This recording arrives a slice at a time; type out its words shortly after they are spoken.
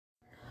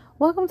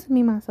Welcome to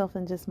Me, Myself,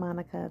 and Just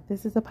Monica.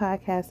 This is a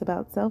podcast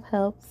about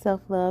self-help,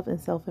 self-love, and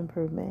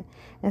self-improvement.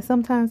 And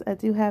sometimes I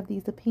do have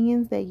these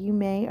opinions that you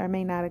may or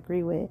may not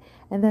agree with,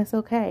 and that's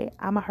okay.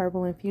 I'm a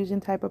herbal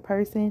infusion type of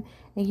person,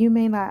 and you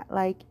may not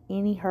like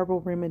any herbal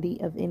remedy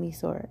of any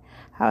sort.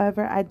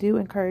 However, I do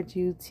encourage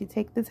you to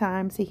take the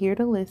time to hear,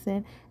 to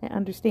listen, and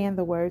understand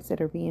the words that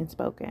are being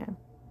spoken.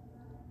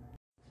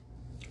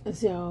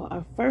 So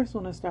I first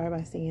want to start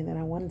by saying that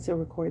I wanted to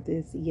record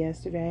this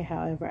yesterday.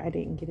 However, I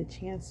didn't get a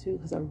chance to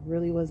because I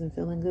really wasn't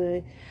feeling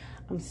good.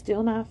 I'm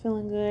still not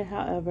feeling good.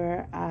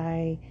 However,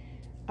 I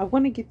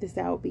want to get this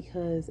out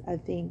because I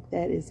think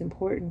that it's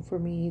important for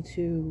me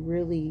to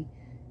really,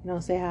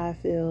 say how I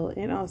feel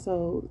and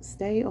also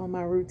stay on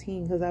my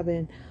routine because I've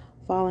been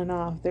falling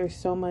off. There's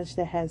so much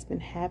that has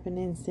been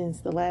happening since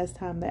the last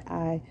time that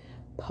I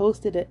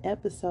posted an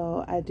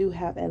episode. I do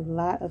have a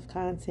lot of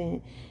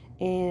content,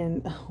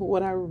 and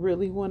what I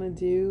really want to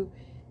do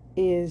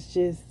is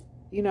just,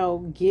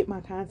 get my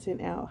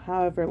content out.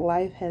 However,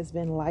 life has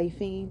been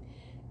lifing,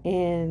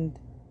 and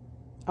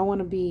I want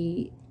to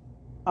be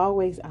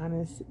always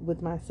honest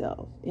with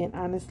myself. And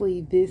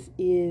honestly, this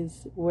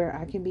is where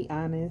I can be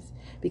honest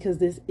because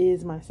this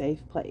is my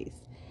safe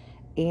place.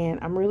 And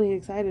I'm really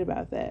excited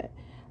about that.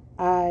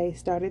 I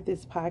started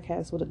this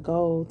podcast with a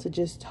goal to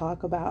just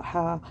talk about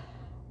how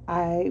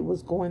I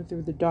was going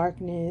through the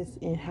darkness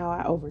and how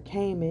I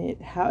overcame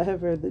it.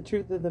 However, the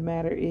truth of the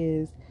matter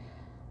is,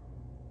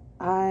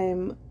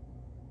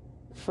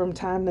 from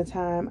time to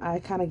time, I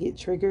kind of get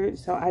triggered.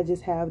 So I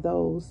just have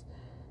those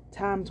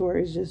times where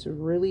it's just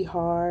really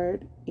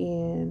hard.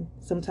 And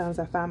sometimes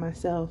I find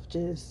myself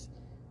just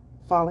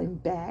falling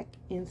back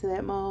into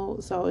that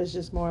mode. So it's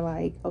just more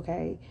like,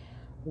 okay,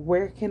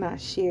 where can I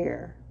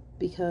share?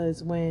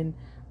 Because when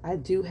I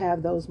do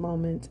have those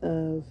moments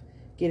of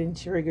getting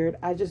triggered,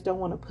 I just don't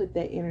want to put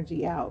that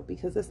energy out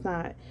because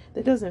that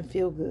doesn't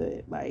feel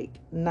good, like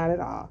not at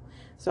all.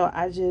 So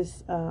I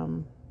just,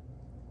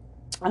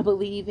 I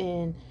believe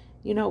in,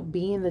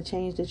 being the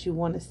change that you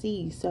want to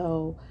see.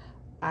 So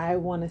I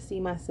want to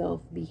see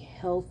myself be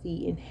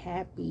healthy and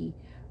happy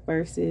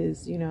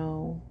versus,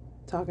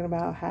 talking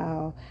about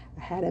how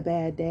I had a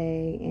bad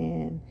day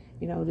and,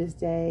 this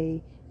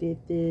day did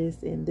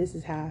this and this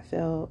is how I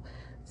felt.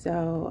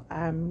 So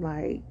I'm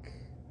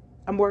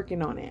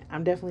working on it.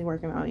 I'm definitely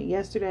working on it.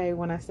 Yesterday,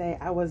 when I say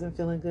I wasn't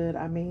feeling good,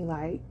 I mean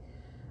like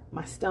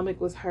my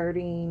stomach was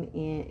hurting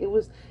and it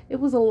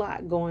was a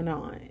lot going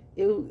on.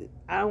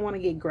 I don't want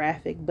to get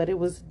graphic, but it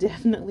was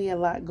definitely a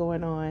lot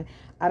going on.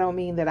 I don't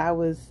mean that I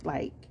was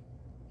like,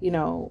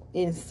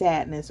 in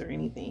sadness or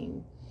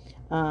anything.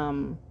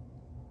 You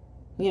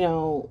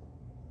know,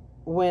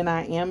 when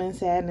I am in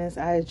sadness,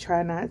 I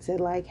try not to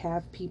like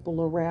have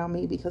people around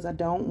me because I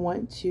don't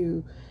want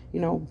to,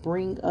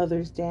 bring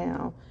others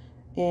down.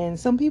 And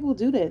some people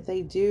do that.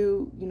 They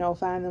do,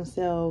 find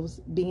themselves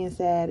being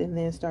sad and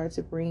then start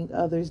to bring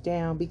others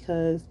down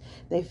because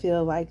they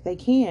feel like they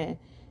can.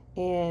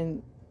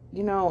 And,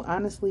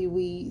 honestly,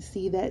 we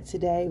see that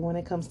today when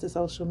it comes to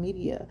social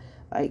media.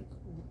 Like,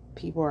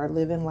 people are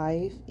living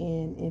life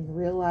in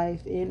real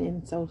life and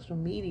in social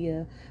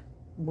media.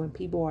 When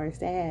people are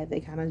sad, they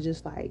kind of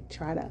just like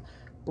try to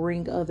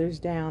bring others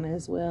down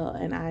as well.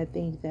 And I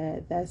think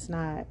that that's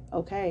not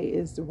okay.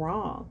 It's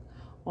wrong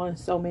on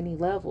so many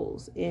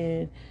levels.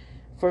 And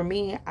for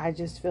me, I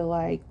just feel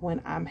like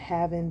when I'm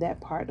having that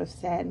part of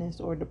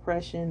sadness or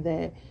depression,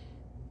 that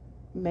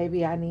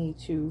maybe I need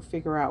to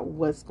figure out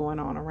what's going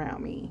on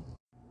around me.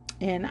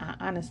 And I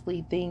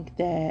honestly think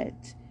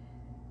that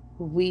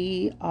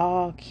we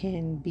all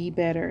can be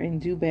better and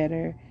do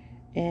better.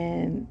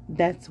 And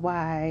that's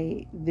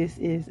why this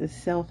is a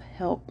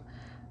self-help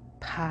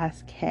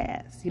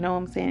podcast. You know what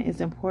I'm saying? It's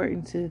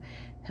important to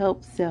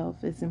help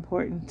self. It's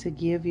important to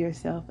give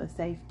yourself a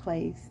safe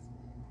place.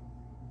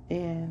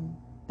 And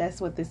that's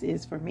what this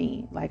is for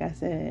me. Like I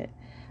said,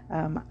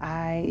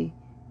 I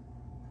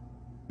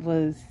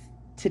was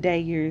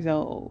today years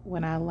old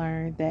when I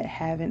learned that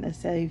having a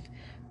safe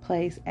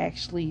place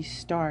actually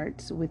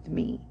starts with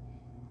me.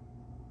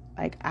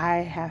 Like, I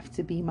have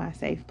to be my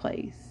safe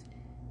place.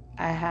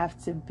 I have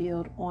to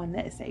build on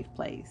that safe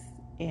place.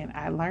 And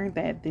I learned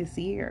that this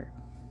year,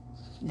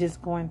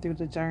 just going through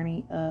the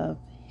journey of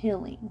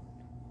healing.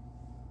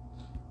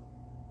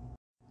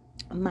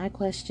 My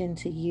question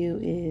to you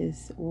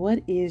is, what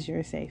is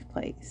your safe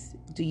place?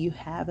 Do you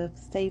have a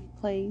safe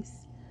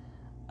place?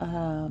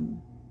 How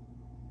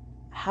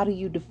do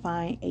you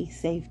define a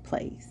safe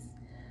place?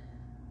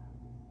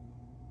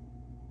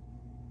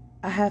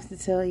 I have to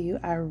tell you,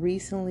 I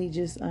recently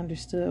just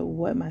understood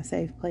what my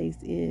safe place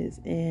is,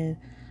 and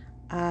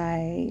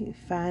I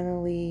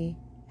finally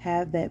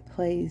have that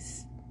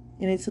place,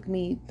 and it took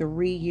me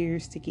 3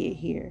 years to get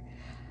here.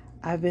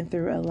 I've been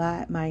through a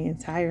lot my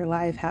entire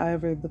life.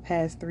 However, the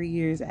past 3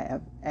 years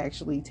have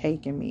actually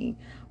taken me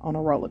on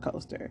a roller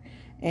coaster,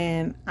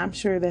 and I'm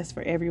sure that's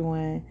for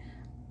everyone.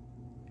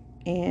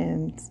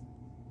 And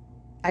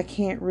I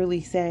can't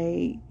really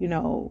say,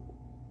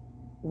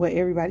 what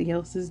everybody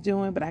else is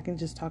doing, but I can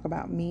just talk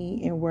about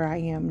me and where I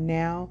am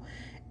now.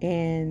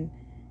 And,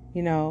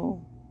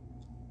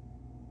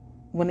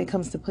 when it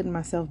comes to putting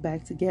myself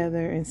back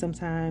together, and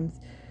sometimes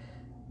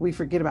we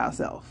forget about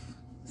self.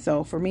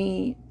 So for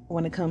me,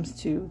 when it comes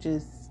to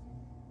just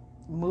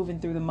moving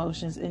through the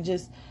motions, and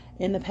just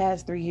in the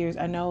past 3 years,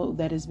 I know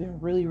that it's been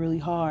really, really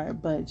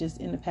hard, but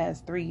just in the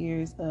past 3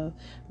 years of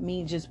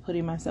me just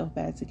putting myself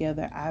back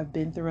together, I've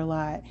been through a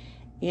lot.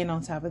 And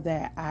on top of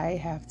that, I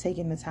have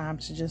taken the time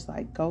to just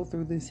like go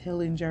through this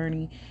healing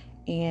journey.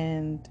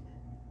 And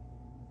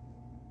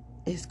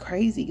it's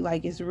crazy.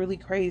 Like, it's really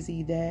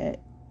crazy that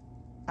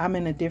I'm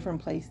in a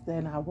different place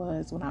than I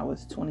was when I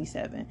was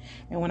 27.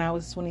 And when I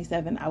was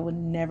 27, I would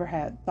never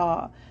have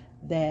thought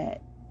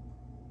that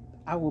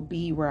I will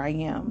be where I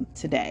am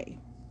today.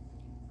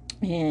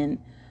 And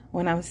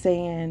when I'm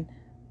saying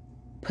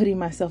putting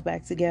myself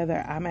back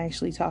together, I'm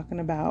actually talking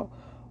about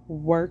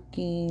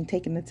working,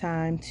 taking the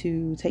time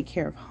to take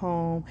care of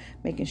home,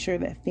 making sure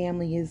that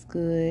family is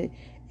good.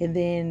 And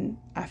then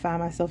I find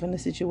myself in a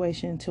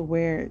situation to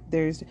where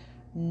there's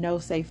no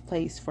safe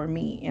place for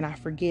me, and I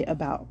forget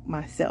about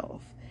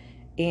myself.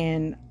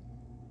 And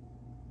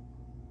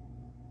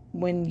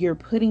when you're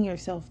putting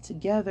yourself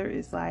together,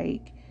 it's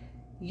like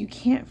you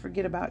can't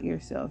forget about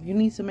yourself. You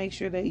need to make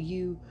sure that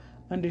you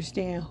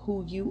understand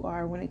who you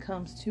are when it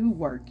comes to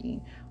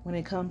working, when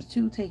it comes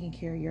to taking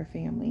care of your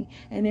family.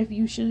 And if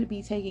you should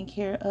be taking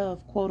care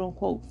of quote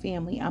unquote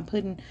family, I'm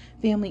putting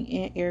family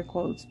in air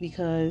quotes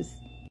because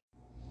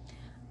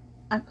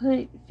I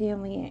put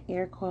family in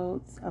air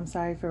quotes. I'm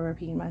sorry for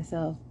repeating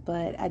myself,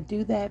 but I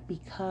do that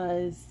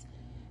because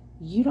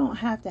you don't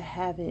have to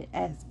have it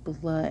as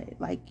blood.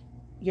 Like,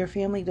 your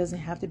family doesn't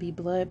have to be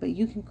blood, but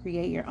you can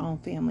create your own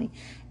family.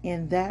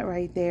 And that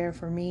right there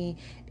for me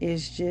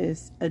is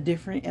just a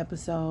different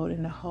episode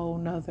and a whole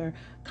nother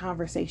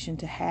conversation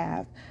to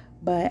have.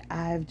 But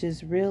I've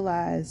just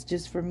realized,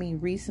 just for me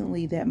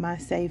recently, that my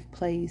safe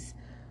place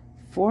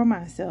for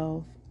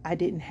myself, I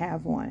didn't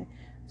have one.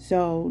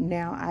 So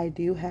now I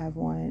do have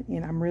one,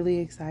 and I'm really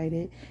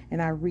excited.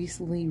 And I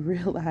recently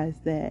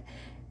realized that,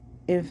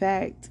 in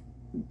fact,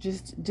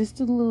 just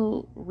a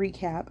little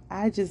recap,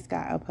 I just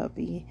got a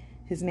puppy.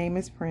 His name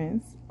is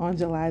Prince on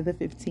July the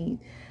 15th.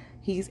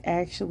 He's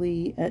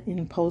actually an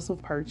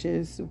impulsive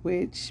purchase,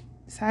 which,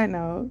 side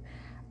note,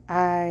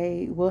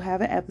 I will have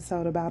an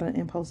episode about an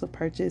impulsive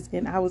purchase.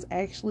 And I was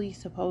actually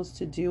supposed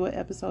to do an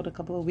episode a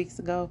couple of weeks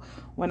ago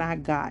when I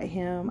got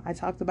him. I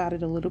talked about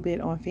it a little bit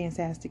on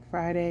Fantastic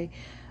Friday.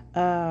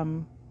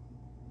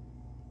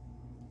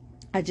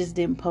 I just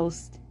didn't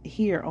post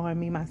here on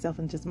Me, Myself,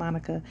 and Just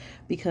Monica,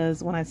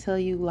 because when I tell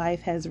you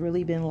life has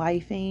really been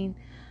lifing,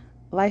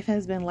 life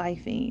has been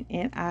lifing,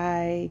 and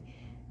I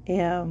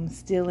am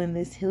still in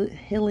this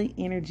healing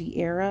energy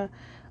era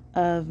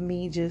of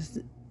me just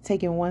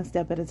taking one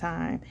step at a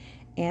time.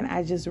 And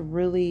I just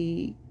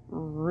really,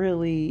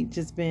 really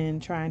just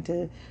been trying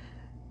to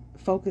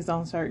focus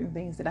on certain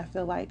things that I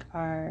feel like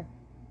are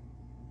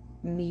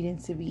needing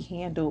to be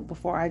handled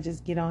before I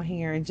just get on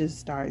here and just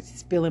start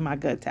spilling my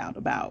guts out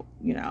about,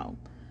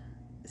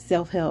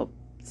 self-help,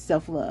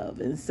 self-love,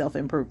 and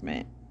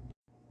self-improvement.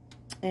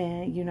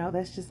 And,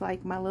 that's just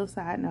like my little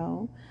side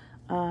note.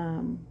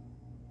 I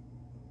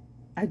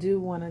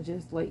do want to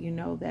just let you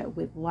know that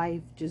with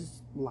life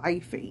just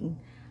lifing,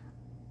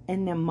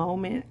 in the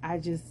moment, I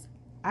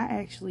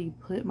actually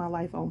put my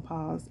life on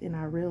pause, and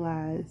I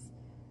realized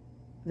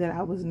that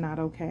I was not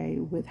okay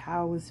with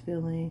how I was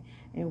feeling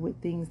and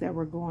with things that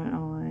were going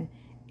on.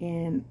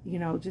 And,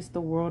 just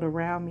the world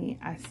around me,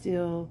 I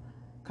still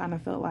kind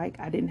of felt like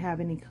I didn't have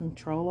any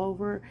control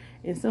over.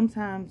 And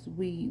sometimes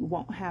we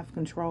won't have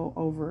control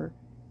over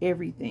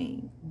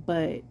everything.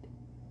 But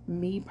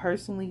me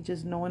personally,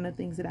 just knowing the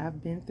things that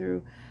I've been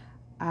through,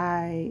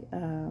 I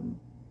can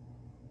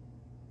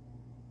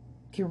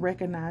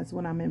recognize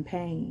when I'm in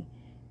pain.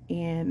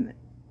 And,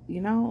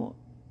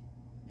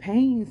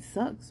 pain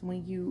sucks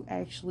when you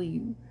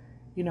actually,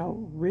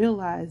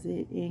 realize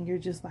it, and you're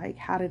just like,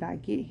 how did I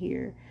get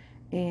here?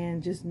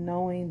 And just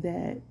knowing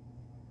that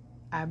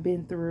I've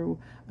been through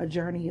a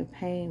journey of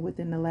pain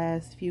within the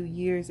last few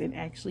years and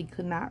actually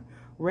could not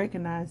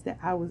recognize that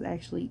I was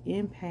actually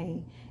in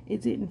pain,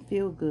 it didn't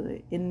feel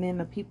good. And then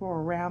the people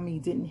around me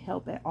didn't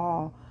help at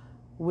all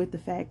with the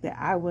fact that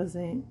I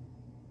wasn't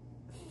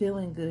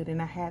feeling good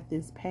and I had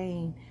this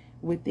pain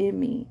within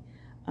me.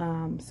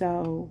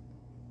 So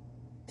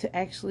to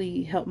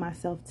actually help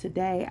myself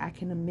today, I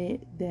can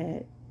admit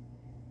that,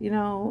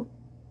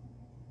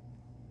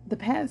 the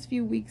past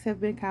few weeks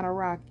have been kind of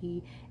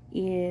rocky,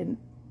 and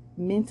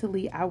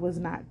mentally I was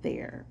not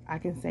there. I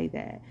can say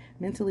that.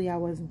 Mentally I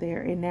wasn't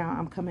there, and now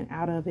I'm coming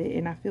out of it,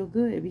 and I feel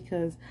good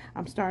because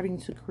I'm starting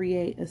to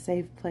create a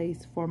safe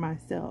place for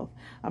myself.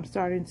 I'm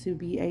starting to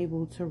be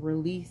able to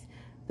release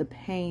the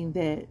pain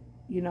that,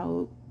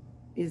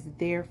 is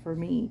there for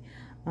me.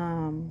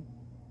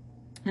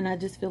 And I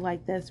just feel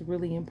like that's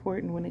really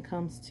important when it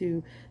comes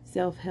to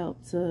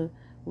self-help, to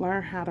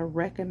learn how to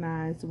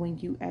recognize when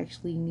you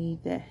actually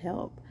need that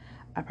help.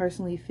 I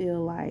personally feel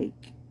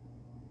like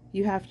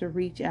you have to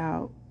reach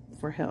out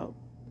for help.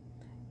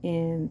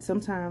 And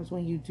sometimes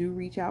when you do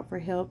reach out for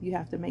help, you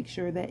have to make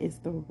sure that it's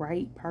the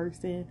right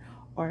person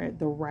or at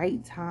the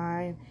right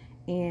time.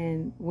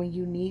 And when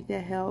you need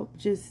that help,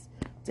 just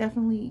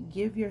definitely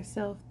give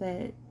yourself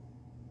the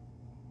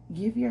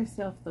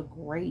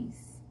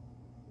grace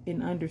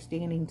and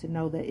understanding to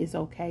know that it's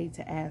okay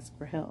to ask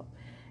for help.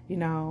 You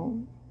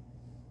know,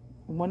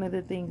 one of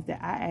the things that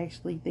I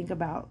actually think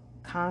about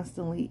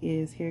constantly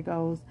is, here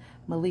goes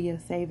Malia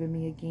saving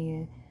me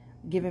again,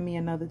 giving me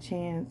another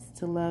chance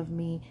to love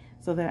me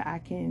so that I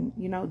can,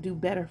 do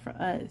better for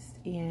us.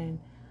 And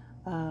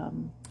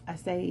I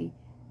say,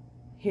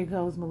 here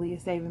goes Malia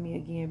saving me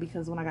again,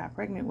 because when I got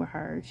pregnant with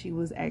her, she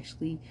was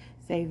actually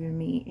saving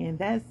me. And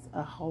that's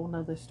a whole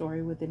nother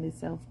story within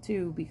itself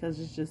too, because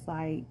it's just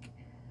like,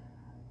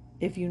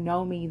 if you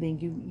know me, then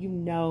you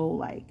know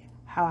like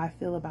how I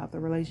feel about the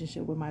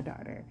relationship with my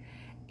daughter,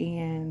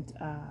 and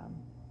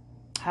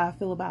how I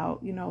feel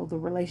about the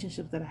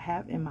relationships that I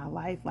have in my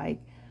life.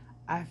 Like,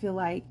 I feel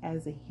like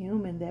as a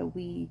human that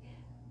we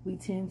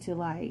tend to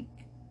like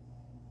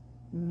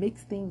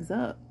mix things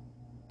up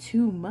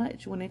too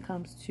much when it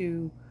comes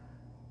to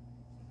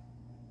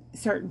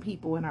certain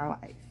people in our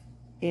life.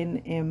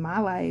 In my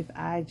life,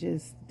 I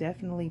just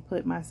definitely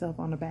put myself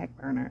on the back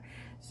burner.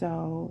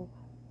 So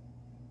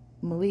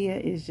Malia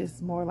is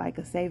just more like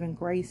a saving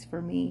grace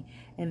for me.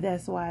 And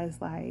that's why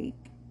it's like,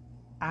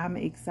 I'm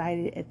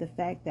excited at the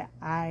fact that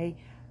I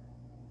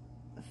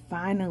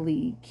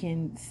finally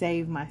can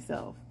save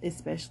myself,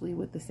 especially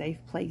with the safe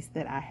place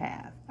that I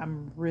have.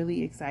 I'm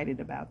really excited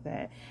about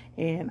that.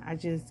 And I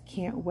just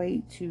can't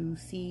wait to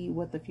see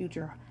what the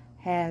future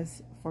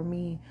has for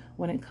me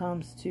when it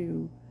comes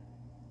to,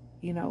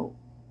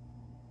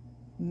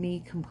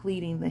 me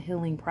completing the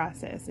healing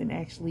process and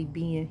actually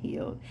being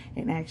healed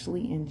and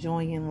actually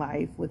enjoying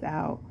life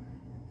without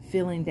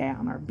feeling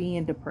down or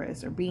being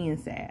depressed or being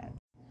sad.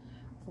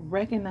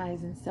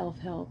 Recognizing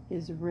self-help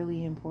is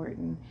really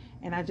important,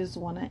 and I just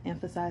want to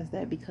emphasize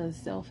that, because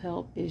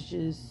self-help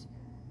is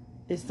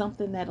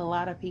something that a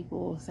lot of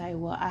people say,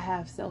 well, I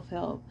have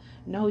self-help.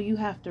 No, you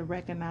have to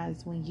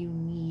recognize when you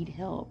need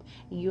help,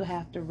 and you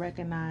have to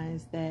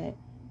recognize that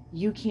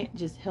you can't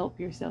just help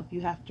yourself.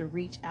 You have to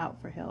reach out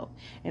for help.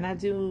 And I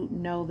do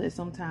know that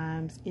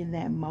sometimes in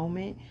that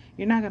moment,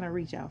 you're not going to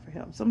reach out for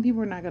help. Some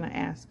people are not going to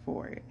ask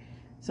for it.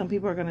 Some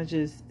people are going to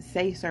just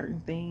say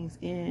certain things,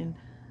 and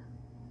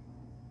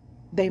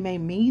they may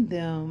mean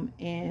them,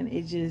 and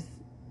it's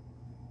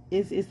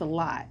a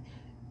lot.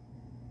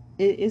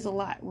 It is a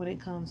lot when it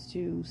comes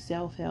to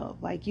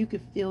self-help. Like, you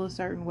could feel a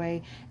certain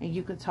way and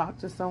you could talk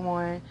to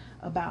someone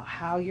about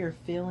how you're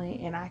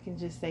feeling, and I can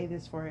just say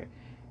this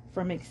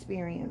from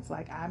experience.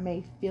 Like, I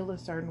may feel a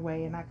certain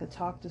way and I could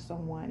talk to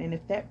someone, and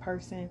if that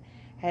person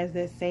has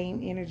that same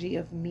energy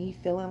of me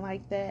feeling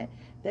like that,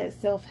 that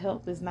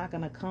self-help is not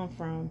going to come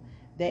from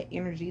that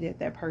energy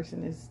that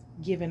person is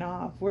giving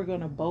off. We're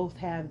going to both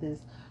have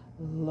this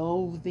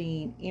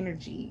loathing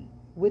energy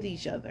with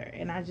each other.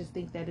 And I just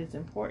think that it's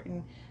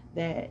important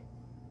that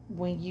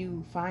when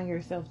you find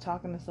yourself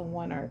talking to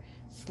someone or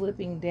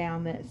slipping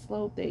down that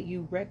slope, that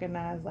you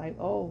recognize, like,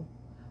 oh,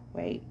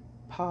 wait,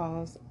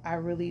 pause, I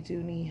really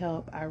do need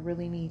help. I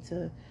really need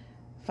to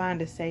find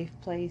a safe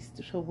place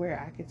to where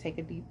I can take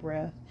a deep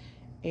breath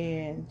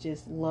and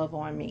just love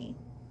on me.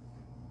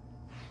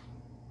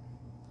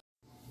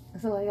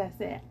 So like I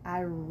said, I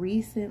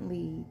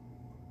recently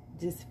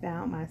just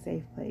found my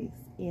safe place,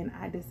 and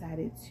I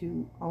decided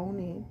to own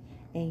it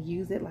and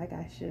use it like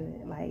I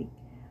should. Like,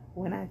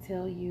 when I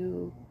tell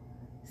you,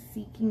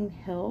 seeking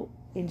help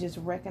and just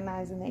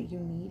recognizing that you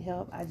need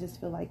help, I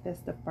just feel like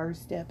that's the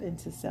first step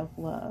into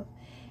self-love.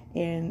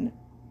 And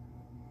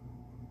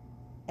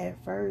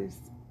at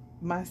first,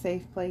 my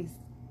safe place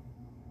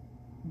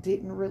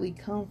didn't really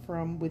come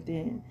from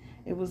within.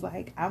 It was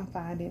like, I'm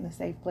finding a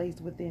safe place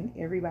within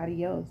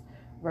everybody else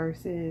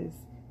versus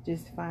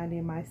just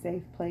finding my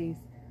safe place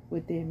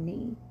within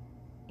me.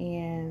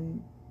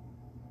 And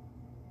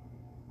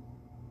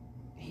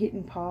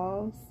hitting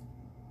pause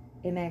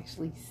and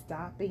actually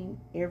stopping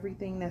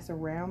everything that's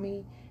around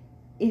me,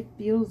 it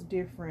feels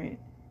different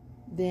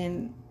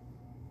than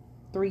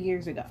 3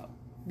 years ago.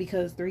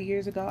 Because 3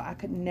 years ago, I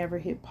could never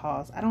hit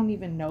pause. I don't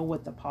even know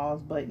what the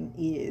pause button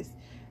is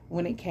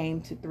when it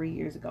came to 3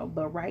 years ago.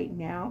 But right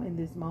now, in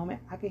this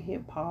moment, I could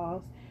hit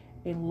pause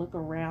and look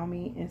around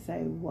me and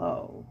say,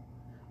 whoa,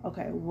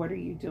 okay, what are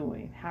you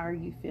doing? How are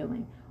you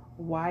feeling?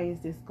 Why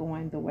is this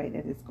going the way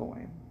that it's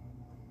going?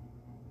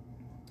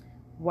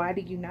 Why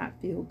do you not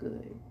feel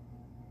good?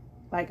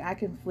 Like, I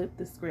can flip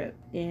the script,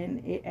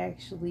 and it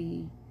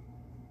actually,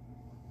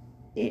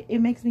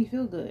 it makes me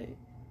feel good.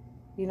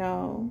 3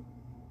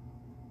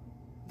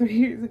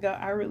 years ago,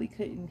 I really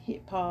couldn't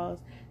hit pause,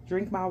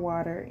 drink my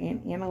water,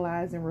 and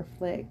analyze and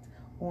reflect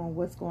on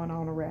what's going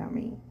on around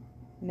me.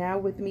 Now,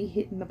 with me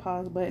hitting the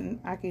pause button,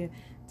 I can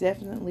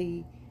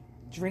definitely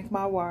drink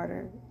my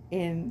water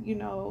and,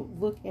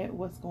 look at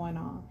what's going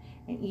on.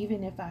 And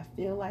even if I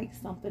feel like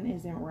something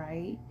isn't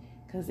right,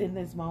 because in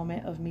this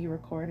moment of me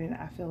recording,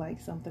 I feel like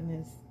something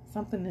is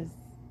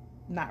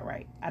not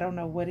right. I don't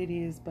know what it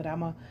is, but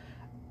I'm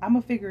I'm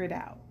going to figure it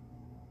out.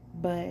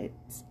 But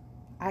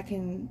I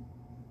can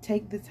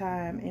take the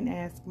time and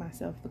ask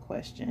myself the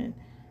question.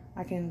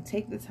 I can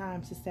take the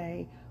time to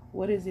say,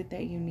 what is it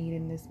that you need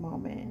in this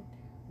moment?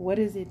 What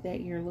is it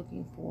that you're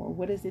looking for?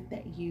 What is it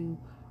that you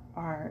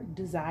are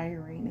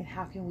desiring? And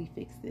how can we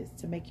fix this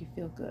to make you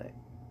feel good?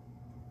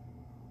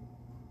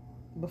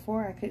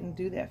 Before, I couldn't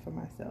do that for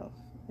myself,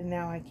 and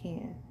now I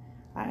can.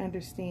 I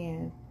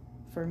understand,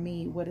 for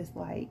me, what it's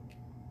like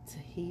to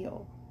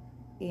heal.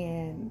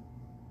 And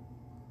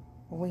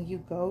when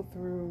you go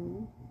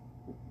through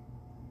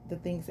the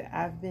things that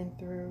I've been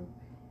through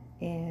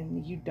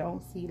and you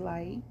don't see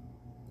light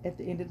at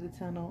the end of the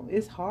tunnel,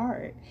 it's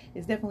hard.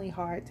 It's definitely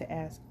hard to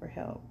ask for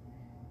help.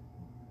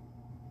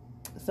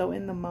 So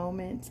in the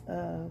moment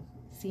of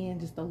seeing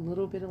just a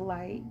little bit of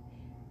light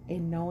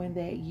and knowing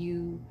that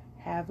you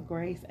have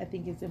grace, I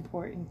think it's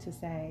important to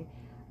say,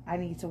 I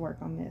need to work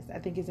on this. I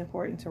think it's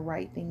important to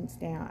write things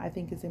down. I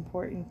think it's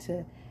important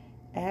to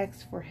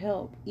ask for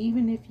help,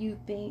 even if you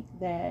think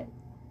that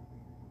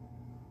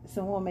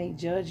someone may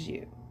judge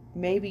you.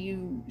 Maybe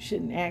you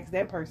shouldn't ask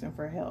that person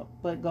for help,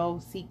 but go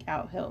seek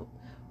out help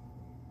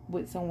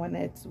with someone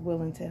that's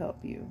willing to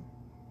help you.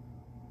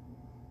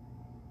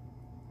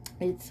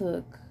 It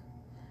took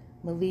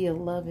Malia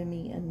loving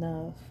me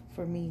enough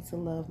for me to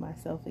love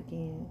myself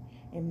again,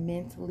 and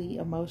mentally,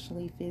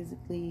 emotionally,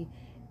 physically,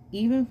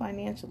 even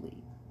financially.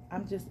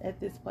 I'm just at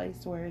this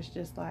place where it's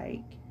just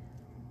like,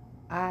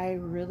 I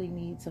really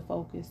need to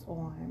focus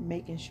on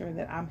making sure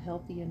that I'm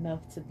healthy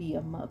enough to be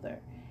a mother.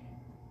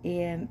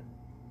 And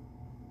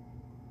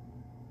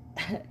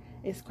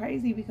it's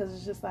crazy because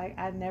it's just like,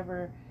 I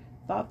never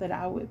thought that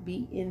I would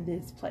be in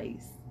this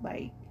place.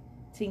 Like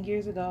 10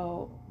 years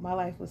ago, my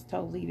life was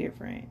totally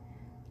different.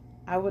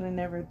 I would have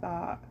never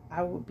thought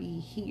I would be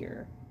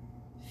here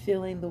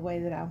feeling the way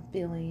that I'm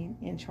feeling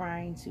and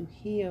trying to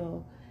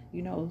heal,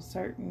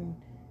 certain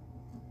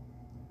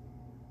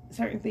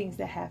things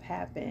that have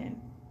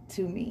happened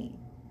to me.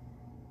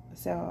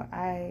 So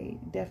I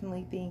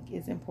definitely think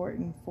it's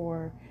important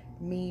for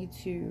me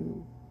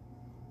to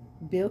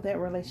build that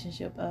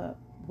relationship up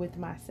with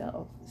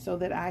myself so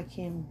that I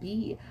can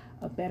be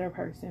a better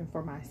person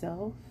for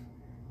myself,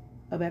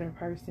 a better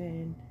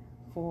person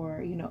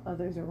for,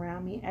 others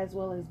around me, as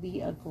well as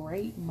be a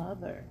great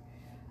mother.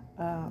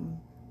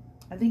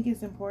 I think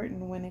it's important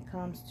when it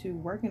comes to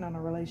working on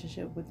a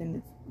relationship within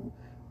its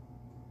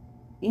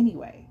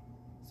anyway.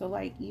 So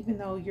like, even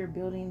though you're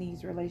building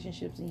these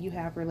relationships and you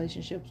have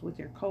relationships with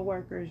your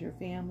coworkers, your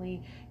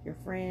family, your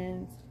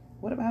friends,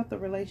 what about the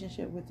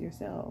relationship with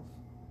yourself?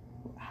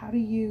 How do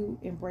you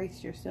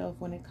embrace yourself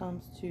when it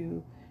comes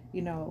to,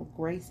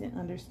 grace and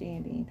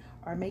understanding,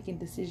 or making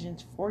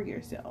decisions for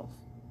yourself?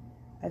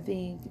 I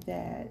think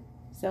that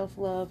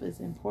self-love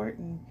is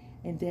important,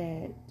 and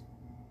that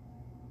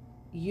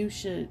you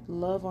should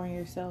love on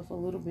yourself a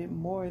little bit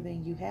more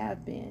than you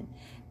have been.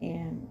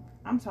 And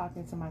I'm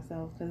talking to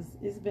myself because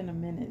it's been a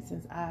minute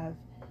since I've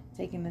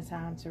taken the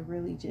time to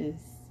really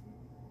just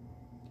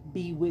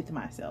be with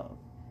myself.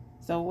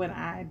 So when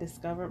I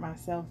discovered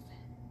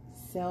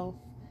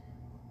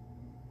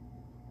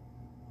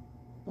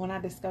when I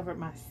discovered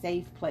my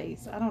safe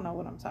place, I don't know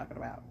what I'm talking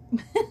about.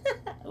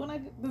 When I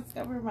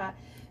discovered my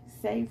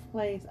safe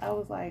place, I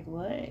was like,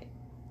 what?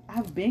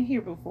 I've been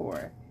here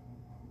before.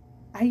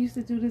 I used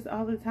to do this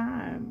all the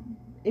time.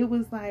 It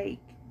was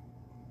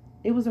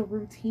a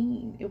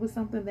routine. It was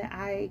something that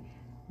I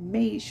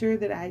made sure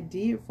that I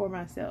did for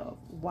myself.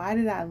 Why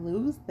did I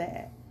lose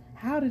that?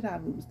 How did I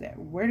lose that?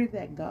 Where did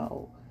that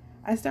go?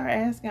 I started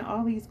asking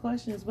all these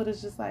questions, but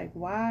it's just like,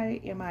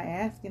 why am I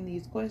asking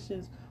these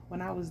questions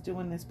when I was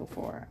doing this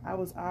before? I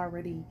was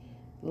already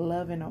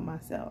loving on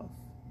myself.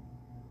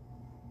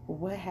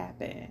 What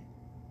happened?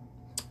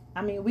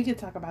 I mean, we could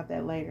talk about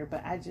that later,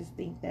 but I just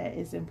think that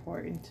it's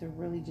important to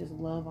really just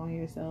love on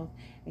yourself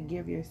and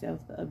give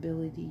yourself the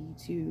ability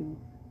to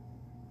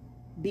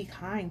be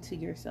kind to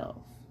yourself.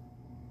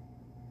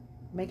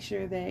 Make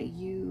sure that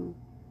you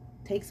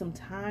take some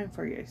time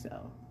for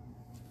yourself.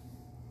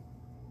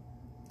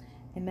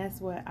 And that's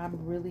what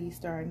I'm really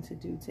starting to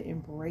do to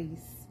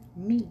embrace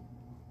me,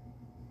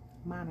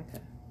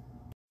 Monica.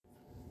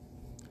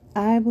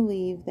 I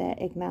believe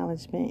that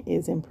acknowledgement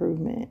is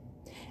improvement.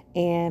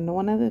 And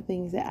one of the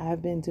things that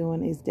I've been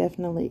doing is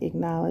definitely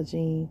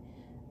acknowledging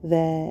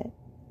that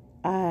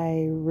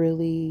I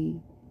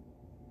really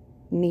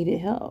needed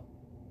help.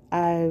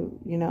 I,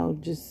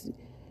 just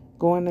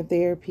going to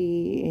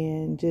therapy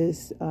and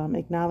just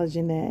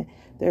acknowledging that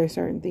there are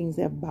certain things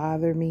that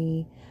bother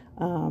me,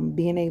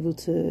 being able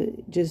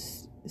to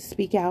just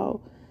speak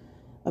out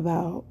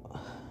about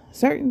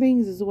certain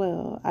things as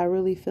well. I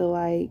really feel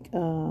like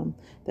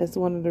that's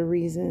one of the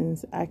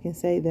reasons I can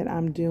say that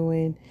I'm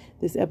doing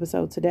this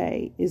episode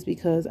today, is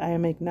because I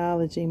am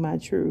acknowledging my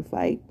truth,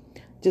 like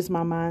just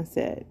my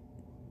mindset,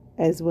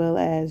 as well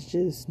as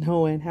just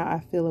knowing how I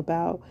feel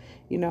about,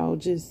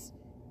 just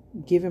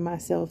giving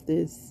myself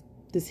this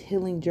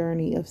healing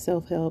journey of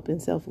self-help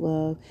and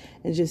self-love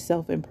and just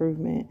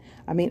self-improvement.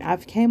 I mean,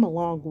 I've came a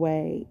long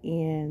way,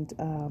 and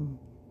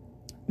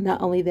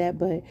Not only that,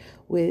 but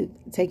with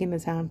taking the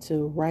time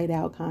to write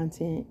out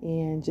content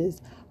and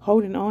just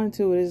holding on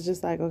to it, it's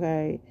just like,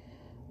 okay,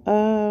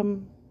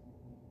 um,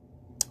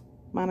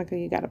 Monica,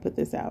 you got to put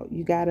this out.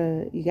 You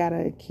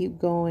gotta keep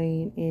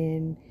going,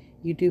 and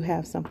you do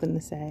have something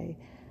to say.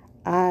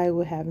 I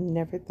would have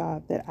never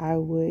thought that I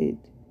would,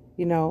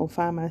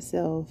 find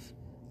myself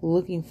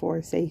looking for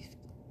a safe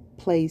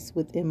place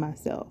within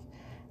myself.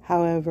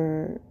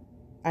 However,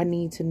 I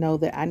need to know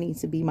that I need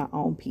to be my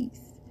own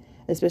peace,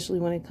 especially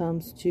when it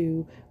comes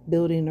to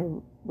building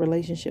a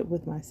relationship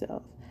with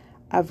myself.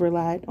 I've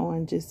relied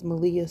on just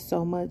Malia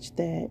so much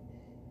that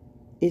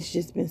it's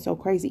just been so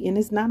crazy. And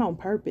it's not on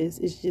purpose.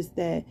 It's just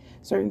that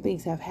certain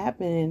things have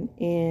happened,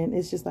 and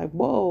it's just like,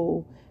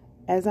 whoa,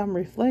 as I'm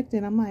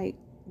reflecting, I'm like,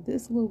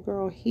 this little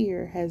girl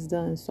here has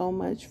done so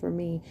much for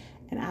me,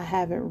 and I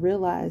haven't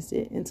realized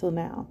it until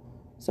now.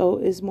 So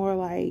it's more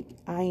like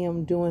I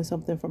am doing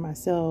something for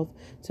myself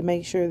to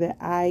make sure that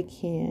I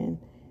can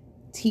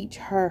teach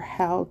her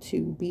how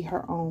to be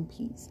her own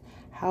peace,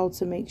 how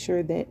to make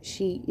sure that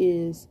she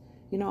is,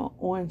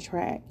 on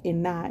track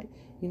and not,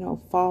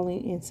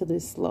 falling into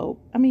this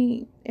slope. I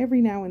mean,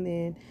 every now and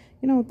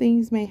then,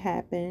 things may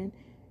happen,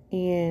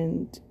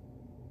 and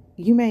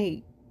you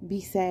may be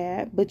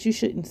sad, but you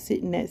shouldn't sit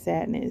in that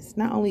sadness.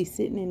 Not only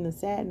sitting in the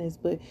sadness,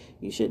 but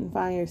you shouldn't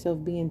find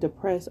yourself being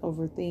depressed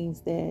over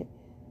things that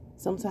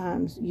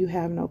sometimes you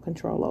have no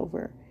control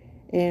over.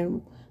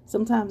 And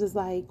sometimes it's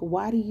like,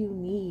 why do you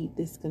need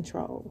this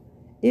control?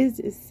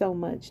 It's so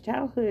much.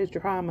 Childhood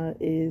trauma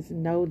is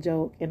no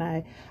joke. And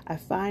I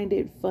find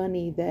it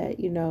funny that,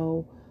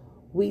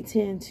 we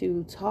tend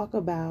to talk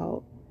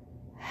about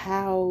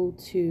how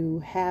to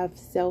have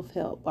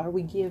self-help, or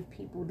we give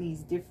people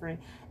these different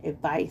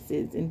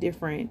advices and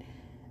different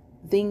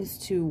things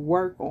to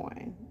work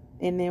on,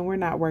 and then we're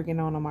not working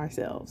on them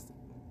ourselves.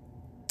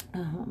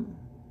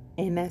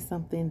 And that's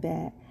something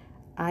that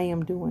I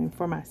am doing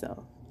for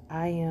myself.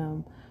 I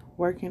am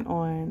working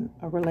on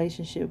a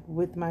relationship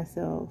with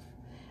myself,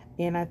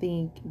 and I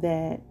think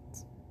that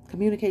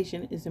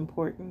communication is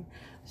important.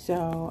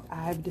 So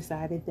I've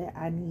decided that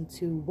I need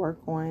to work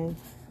on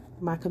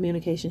my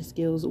communication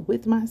skills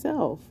with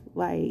myself.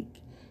 Like,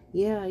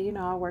 yeah,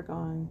 I work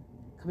on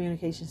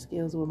communication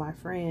skills with my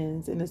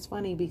friends, and it's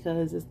funny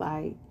because it's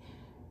like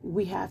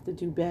we have to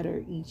do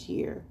better each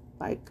year.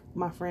 Like,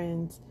 my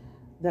friends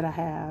that I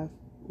have,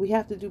 we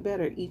have to do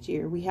better each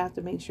year. We have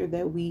to make sure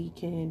that we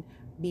can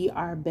be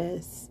our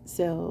best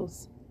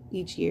selves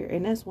each year.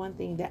 And that's one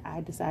thing that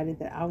I decided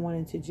that I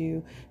wanted to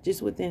do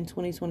just within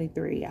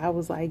 2023. I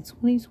was like,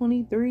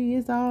 2023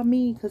 is all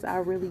me, because I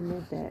really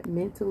meant that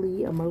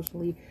mentally,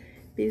 emotionally,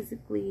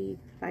 physically,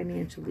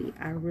 financially.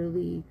 I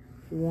really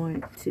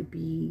want to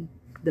be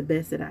the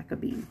best that I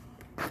could be.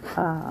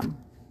 And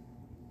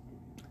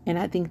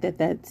I think that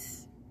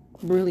that's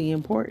really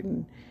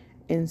important.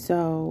 And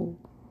so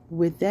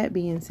with that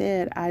being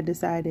said, I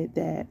decided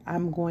that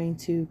I'm going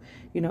to,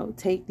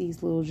 take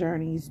these little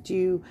journeys,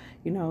 do,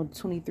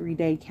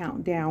 23-day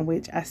countdown,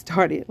 which I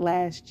started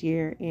last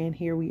year, and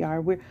here we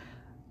are.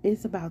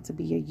 It's about to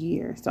be a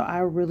year. So I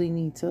really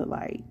need to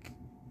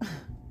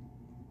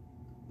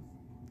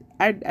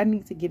I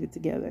need to get it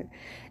together.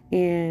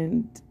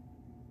 And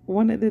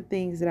one of the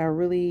things that I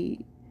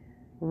really,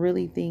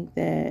 really think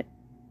that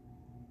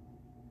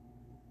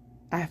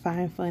I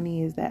find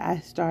funny is that I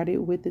started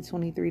with the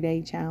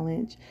 23-day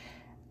challenge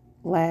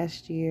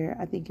last year.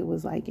 I think it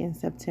was like in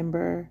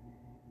September.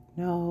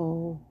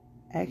 No,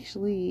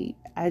 actually,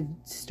 I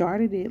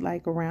started it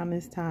like around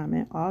this time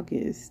in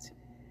August.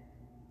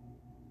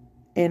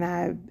 And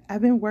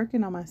I've been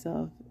working on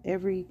myself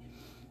every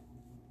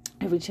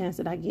chance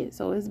that I get.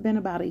 So it's been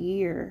about a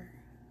year.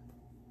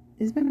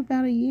 It's been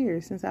about a year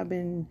since I've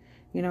been,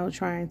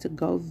 trying to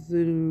go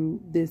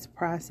through this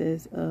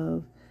process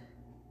of,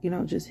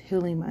 just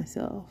healing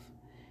myself.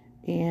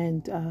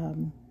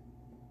 And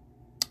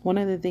one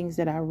of the things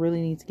that I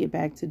really need to get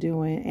back to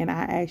doing, and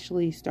I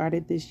actually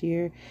started this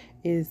year,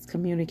 is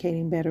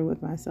communicating better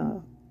with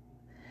myself.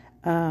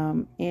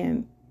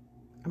 And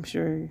I'm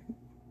sure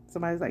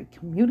somebody's like,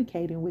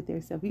 communicating with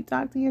yourself. You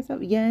talk to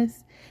yourself?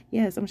 Yes,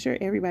 I'm sure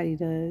everybody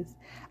does.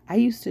 I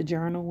used to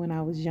journal when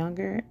I was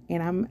younger,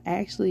 and I'm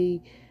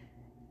actually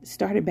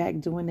started back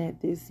doing that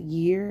this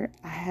year.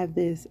 I have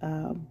this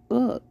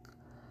book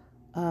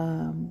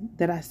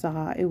that I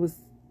saw. It was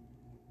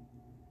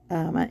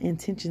an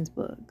intentions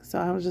book. So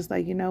I was just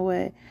like, you know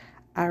what?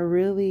 I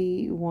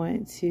really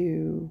want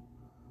to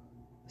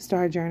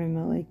start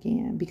journaling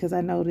again, because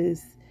I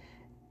noticed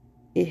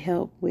it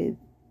helped with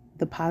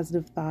the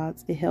positive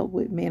thoughts. It helped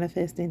with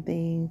manifesting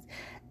things.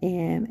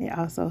 And it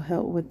also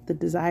helped with the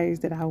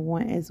desires that I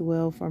want as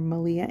well for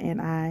Malia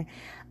and I.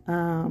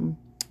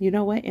 You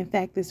know what? In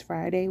fact, this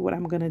Friday, what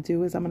I'm going to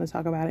do is I'm going to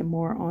talk about it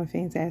more on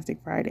Fantastic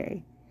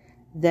Friday.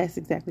 That's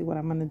exactly what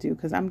I'm going to do,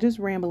 because I'm just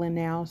rambling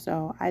now.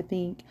 So I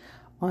think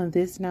on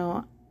this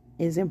note,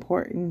 it's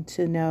important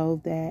to know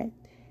that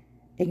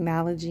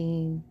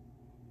acknowledging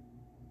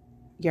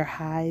your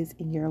highs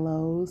and your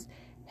lows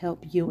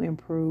help you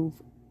improve,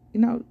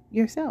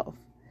 yourself.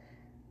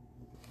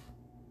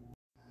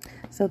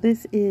 So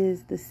this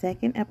is the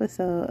second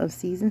episode of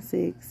season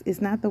 6. It's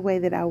not the way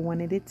that I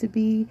wanted it to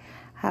be.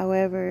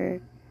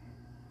 However,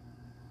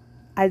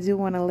 I do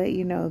want to let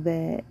you know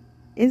that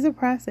it's a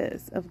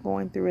process of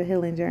going through a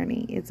healing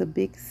journey. It's a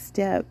big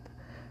step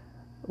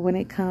when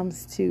it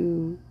comes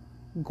to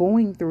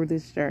going through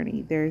this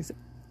journey. There's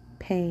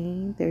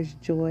pain, there's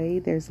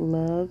joy, there's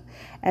love,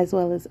 as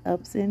well as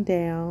ups and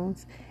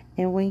downs.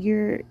 And when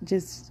you're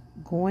just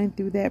going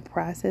through that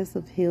process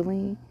of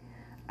healing,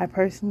 I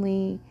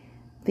personally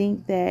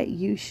think that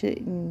you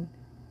shouldn't,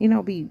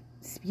 be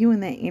spewing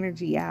that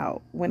energy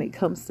out when it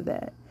comes to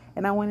that.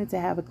 And I wanted to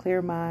have a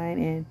clear mind.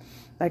 And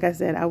like I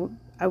said,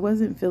 I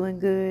wasn't feeling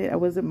good. I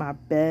wasn't my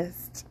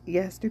best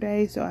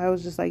yesterday. So I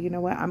was just like, you know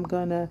what? I'm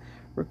going to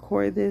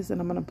record this and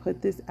I'm going to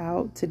put this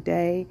out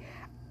today.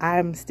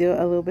 I'm still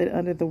a little bit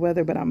under the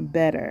weather, but I'm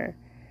better.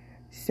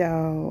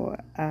 So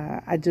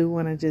I do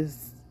want to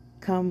just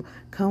come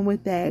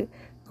with that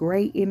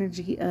great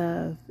energy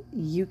of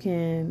you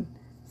can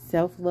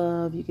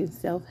self-love, you can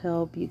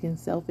self-help, you can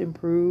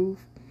self-improve.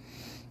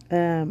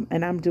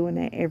 And I'm doing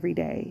that every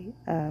day.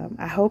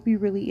 I hope you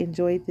really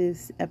enjoyed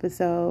this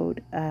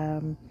episode.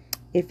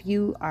 If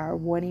you are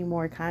wanting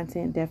more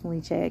content,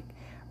 definitely check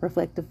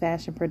Reflective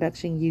Fashion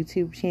Production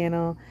YouTube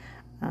channel.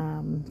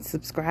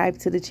 Subscribe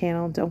to the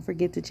channel. Don't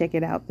forget to check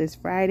it out this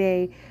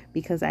Friday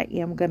because I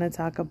am going to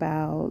talk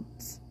about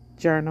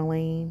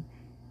journaling.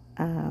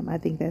 I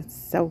think that's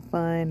so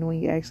fun when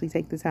you actually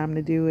take the time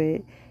to do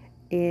it.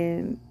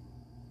 And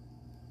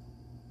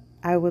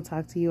I will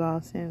talk to you all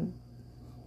soon.